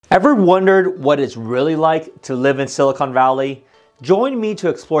Ever wondered what it's really like to live in Silicon Valley? Join me to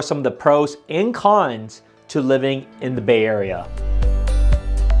explore some of the pros and cons to living in the Bay Area.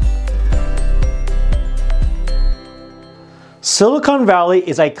 Silicon Valley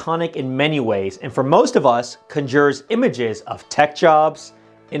is iconic in many ways, and for most of us, conjures images of tech jobs,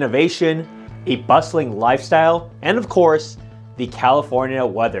 innovation, a bustling lifestyle, and of course, the California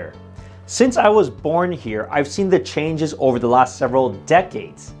weather. Since I was born here, I've seen the changes over the last several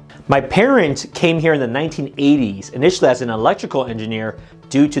decades. My parents came here in the 1980s, initially as an electrical engineer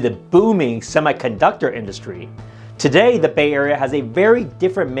due to the booming semiconductor industry. Today, the Bay Area has a very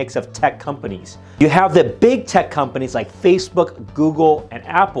different mix of tech companies. You have the big tech companies like Facebook, Google, and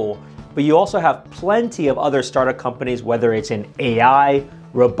Apple, but you also have plenty of other startup companies, whether it's in AI,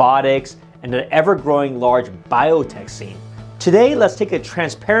 robotics, and an ever-growing large biotech scene. Today, let's take a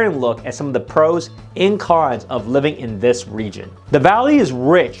transparent look at some of the pros and cons of living in this region. The Valley is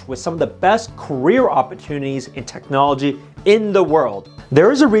rich with some of the best career opportunities in technology in the world.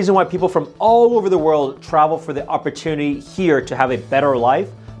 There is a reason why people from all over the world travel for the opportunity here to have a better life,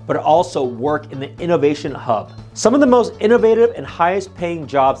 but also work in the innovation hub. Some of the most innovative and highest paying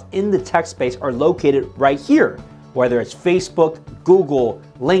jobs in the tech space are located right here, whether it's Facebook, Google,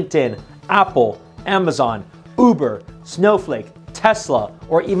 LinkedIn, Apple, Amazon, Uber, Snowflake, Tesla,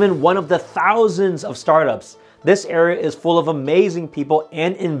 or even one of the thousands of startups. This area is full of amazing people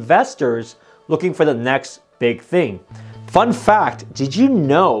and investors looking for the next big thing. Fun fact, did you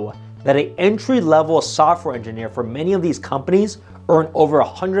know that an entry-level software engineer for many of these companies earn over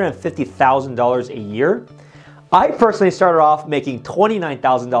 $150,000 a year? I personally started off making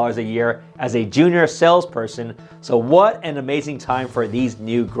 $29,000 a year as a junior salesperson, so what an amazing time for these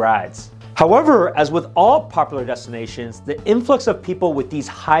new grads. However, as with all popular destinations, the influx of people with these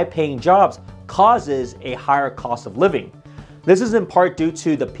high-paying jobs causes a higher cost of living. This is in part due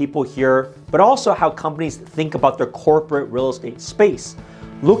to the people here, but also how companies think about their corporate real estate space.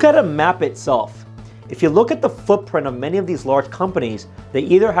 Look at a map itself. If you look at the footprint of many of these large companies, they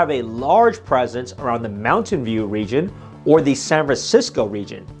either have a large presence around the Mountain View region or the San Francisco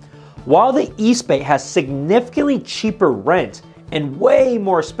region. While the East Bay has significantly cheaper rent and way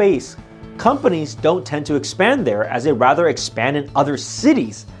more space, companies don't tend to expand there as they rather expand in other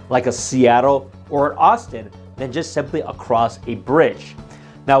cities like a Seattle or an Austin than just simply across a bridge.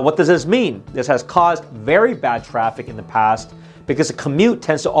 Now, what does this mean? This has caused very bad traffic in the past because the commute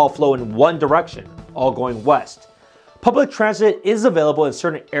tends to all flow in one direction, all going west. Public transit is available in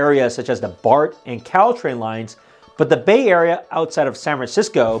certain areas such as the BART and Caltrain lines, but the Bay Area outside of San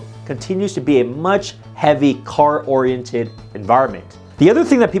Francisco continues to be a much heavy car-oriented environment. The other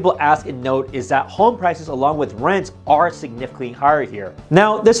thing that people ask and note is that home prices along with rents are significantly higher here.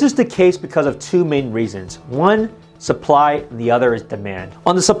 Now, this is the case because of two main reasons. One, supply, and the other is demand.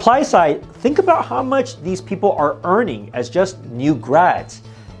 On the supply side, think about how much these people are earning as just new grads.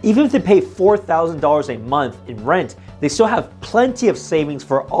 Even if they pay $4,000 a month in rent, they still have plenty of savings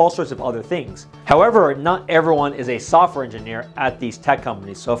for all sorts of other things. However, not everyone is a software engineer at these tech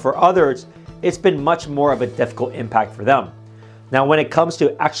companies, so for others, it's been much more of a difficult impact for them. Now, when it comes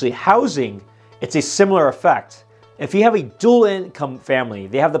to actually housing, it's a similar effect. If you have a dual income family,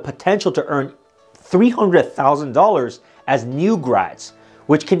 they have the potential to earn $300,000 as new grads,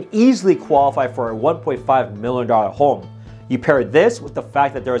 which can easily qualify for a $1.5 million home. You pair this with the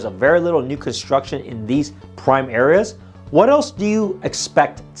fact that there is a very little new construction in these prime areas, what else do you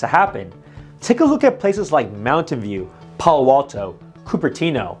expect to happen? Take a look at places like Mountain View, Palo Alto,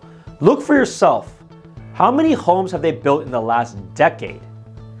 Cupertino. Look for yourself. How many homes have they built in the last decade?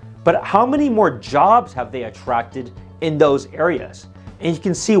 But how many more jobs have they attracted in those areas? And you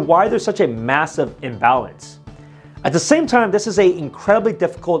can see why there's such a massive imbalance. At the same time, this is an incredibly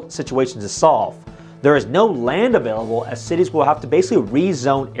difficult situation to solve. There is no land available as cities will have to basically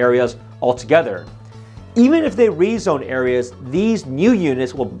rezone areas altogether. Even if they rezone areas, these new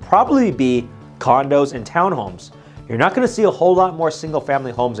units will probably be condos and townhomes. You're not going to see a whole lot more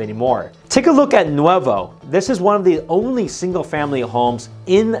single-family homes anymore. Take a look at Nuevo. This is one of the only single-family homes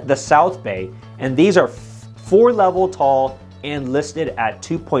in the South Bay, and these are 4-level tall and listed at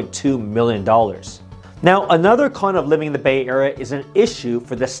 $2.2 million. Now, another con of living in the Bay Area is an issue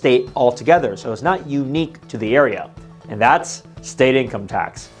for the state altogether, so it's not unique to the area, and that's state income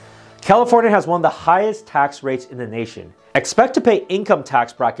tax. California has one of the highest tax rates in the nation. Expect to pay income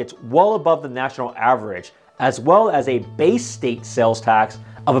tax brackets well above the national average, as well as a base state sales tax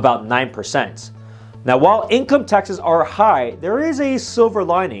of about 9%. Now, while income taxes are high, there is a silver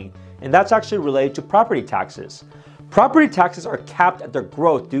lining, and that's actually related to property taxes. Property taxes are capped at their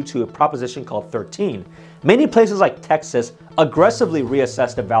growth due to a proposition called 13. Many places like Texas aggressively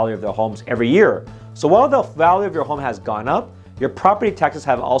reassess the value of their homes every year. So while the value of your home has gone up, your property taxes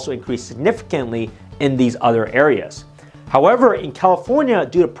have also increased significantly in these other areas. However, in California,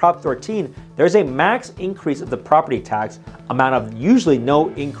 due to Prop 13, there's a max increase of the property tax amount of usually no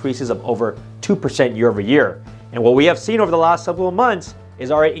increases of over 2% year over year. And what we have seen over the last several months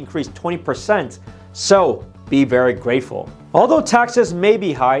is already increased 20%. So be very grateful. Although taxes may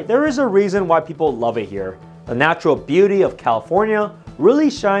be high, there is a reason why people love it here. The natural beauty of California really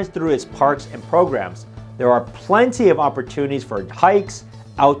shines through its parks and programs. There are plenty of opportunities for hikes,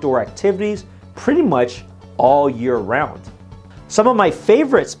 outdoor activities, pretty much all year round. Some of my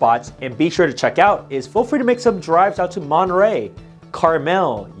favorite spots, and be sure to check out, is feel free to make some drives out to Monterey,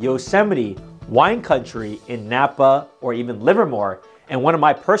 Carmel, Yosemite, Wine Country in Napa, or even Livermore, and one of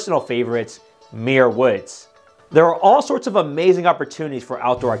my personal favorites, Muir Woods. There are all sorts of amazing opportunities for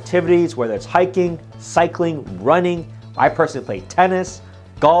outdoor activities, whether it's hiking, cycling, running. I personally play tennis,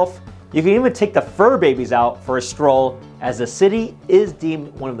 golf. You can even take the fur babies out for a stroll, as the city is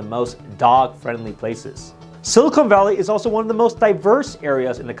deemed one of the most dog-friendly places. Silicon Valley is also one of the most diverse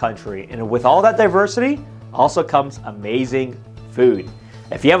areas in the country, and with all that diversity also comes amazing food.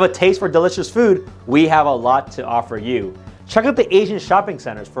 If you have a taste for delicious food, we have a lot to offer you. Check out the Asian shopping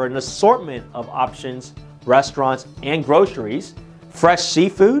centers for an assortment of options, restaurants, and groceries, fresh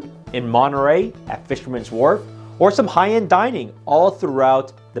seafood in Monterey at Fisherman's Wharf, or some high-end dining all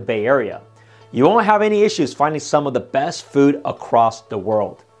throughout the Bay Area. You won't have any issues finding some of the best food across the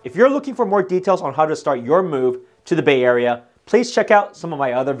world. If you're looking for more details on how to start your move to the Bay Area, please check out some of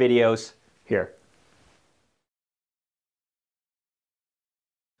my other videos here.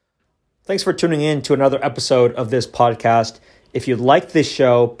 Thanks for tuning in to another episode of this podcast. If you like this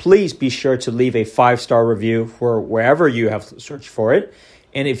show, please be sure to leave a 5-star review for wherever you have searched for it.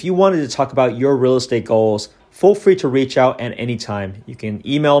 And if you wanted to talk about your real estate goals, feel free to reach out at any time. You can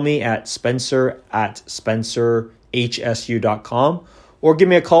email me at spencer@spencerhsu.com or give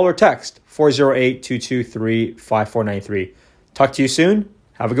me a call or text 408-223-5493. Talk to you soon.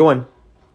 Have a good one.